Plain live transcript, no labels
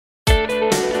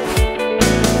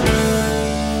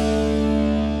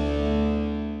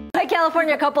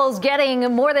California couple is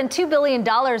getting more than $2 billion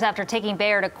after taking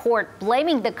Bayer to court,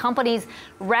 blaming the company's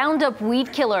RoundUp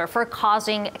weed killer for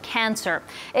causing cancer.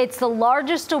 It's the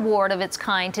largest award of its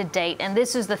kind to date, and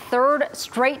this is the third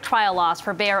straight trial loss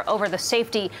for Bayer over the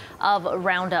safety of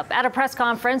RoundUp. At a press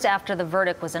conference after the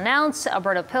verdict was announced,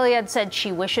 Alberta Piliad said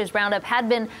she wishes RoundUp had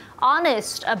been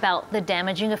honest about the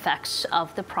damaging effects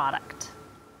of the product.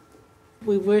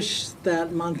 We wish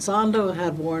that Monsanto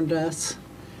had warned us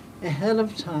ahead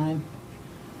of time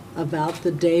about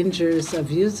the dangers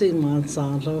of using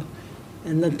Monsanto,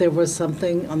 and that there was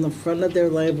something on the front of their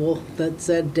label that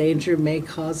said danger may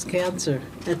cause cancer.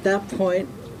 At that point,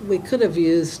 we could have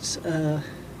used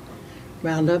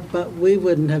Roundup, but we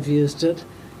wouldn't have used it.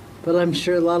 But I'm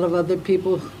sure a lot of other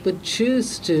people would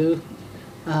choose to,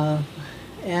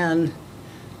 and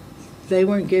they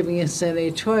weren't giving us any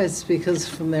choice because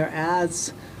from their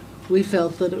ads, we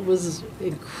felt that it was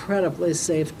incredibly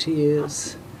safe to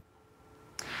use.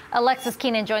 Alexis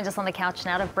Keenan joins us on the couch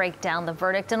now to break down the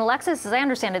verdict. And Alexis, as I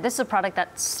understand it, this is a product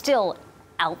that's still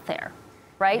out there,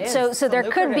 right? So there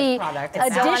could be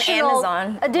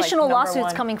additional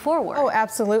lawsuits coming forward. Oh,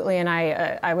 absolutely. And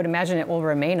I would imagine it will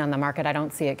remain on the market. I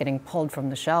don't see it getting pulled from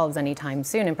the shelves anytime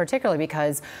soon, and particularly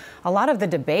because a lot of the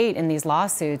debate in these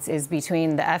lawsuits is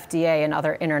between the FDA and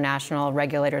other international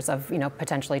regulators of,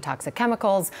 potentially toxic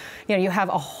chemicals. You have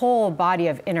a whole body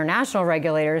of international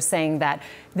regulators saying that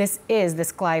this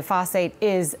glyphosate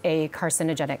is a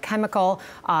carcinogenic chemical,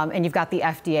 and you've got the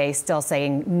FDA still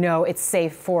saying, no, it's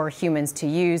safe for humans to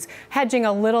use, hedging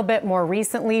a little bit more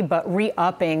recently, but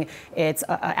re-upping its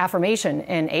affirmation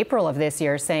in April of this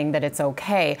year, saying that it's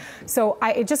okay. So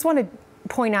I just want to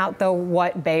point out, though,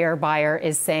 what Bayer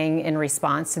is saying in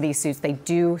response to these suits. They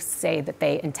do say that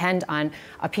they intend on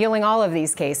appealing all of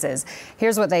these cases.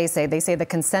 Here's what they say. They say the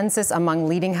consensus among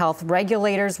leading health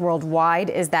regulators worldwide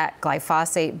is that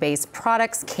glyphosate-based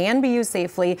products can be used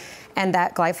safely and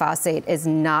that glyphosate is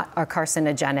not a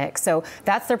carcinogenic. So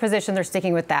that's their position. They're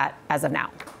sticking with that as of now.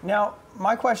 Now,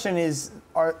 my question is,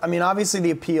 obviously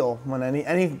the appeal, when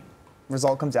any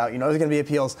result comes out, there's going to be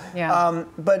appeals. Yeah.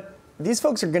 But these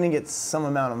folks are going to get some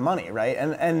amount of money, right?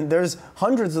 And there's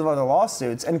hundreds of other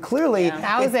lawsuits, and clearly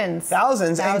thousands.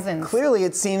 And clearly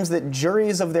it seems that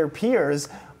juries of their peers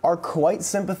are quite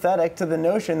sympathetic to the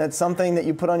notion that something that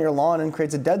you put on your lawn and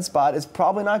creates a dead spot is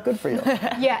probably not good for you.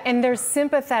 Yeah, and they're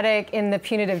sympathetic in the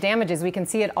punitive damages. We can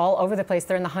see it all over the place.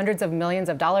 They're in the hundreds of millions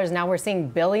of dollars. Now we're seeing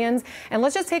billions. And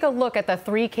let's just take a look at the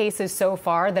 3 cases so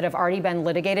far that have already been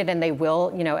litigated, and they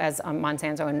will, as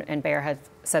Monsanto and Bayer have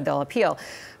said they'll appeal.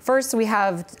 First, we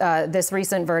have this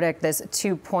recent verdict, this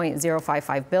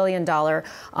 $2.055 billion.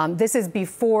 This is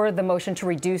before the motion to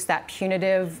reduce that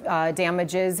punitive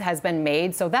damages has been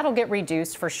made, so that'll get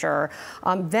reduced for sure.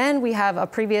 Then we have a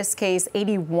previous case,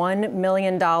 $81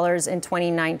 million in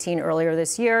 2019, earlier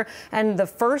this year. And the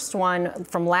first one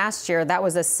from last year, that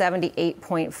was a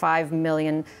 $78.5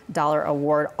 million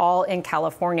award, all in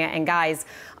California. And guys,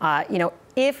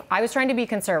 if I was trying to be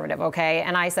conservative, okay,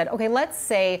 and I said, okay, let's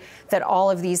say that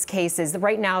all of these cases,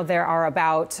 right now there are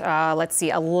about,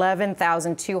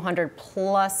 11,200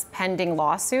 plus pending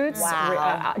lawsuits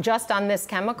just on this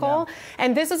chemical. Yeah.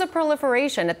 And this is a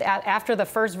proliferation. After the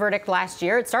first verdict last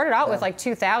year, it started out with like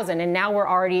 2,000, and now we're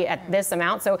already at this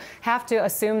amount. So have to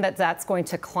assume that that's going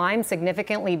to climb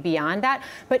significantly beyond that.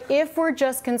 But if we're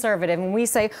just conservative and we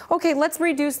say, okay, let's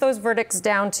reduce those verdicts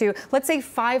down to, let's say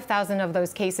 5,000 of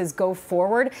those cases go forward,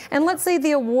 and let's say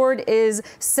the award is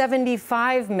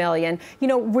 $75 million.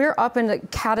 We're up into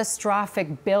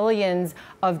catastrophic billions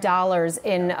of dollars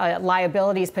in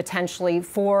liabilities potentially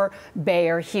for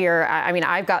Bayer here.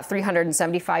 I've got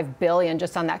 $375 billion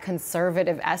just on that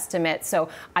conservative estimate. So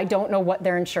I don't know what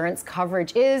their insurance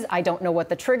coverage is. I don't know what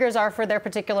the triggers are for their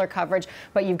particular coverage.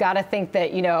 But you've got to think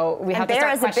that we have to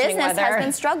start questioning whether. Bayer as a business has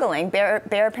been struggling. Bayer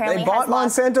apparently they bought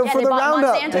Monsanto for the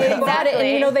Roundup.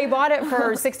 Exactly. And they bought it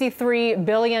for $63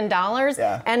 billion.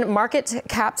 Yeah. And market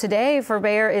cap today for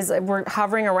Bayer we're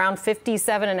hovering around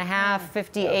 57.5,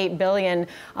 58 billion.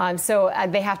 So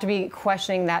they have to be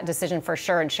questioning that decision for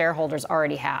sure, and shareholders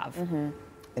already have.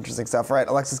 Interesting stuff. All right,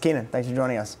 Alexis Keenan, thanks for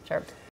joining us. Sure.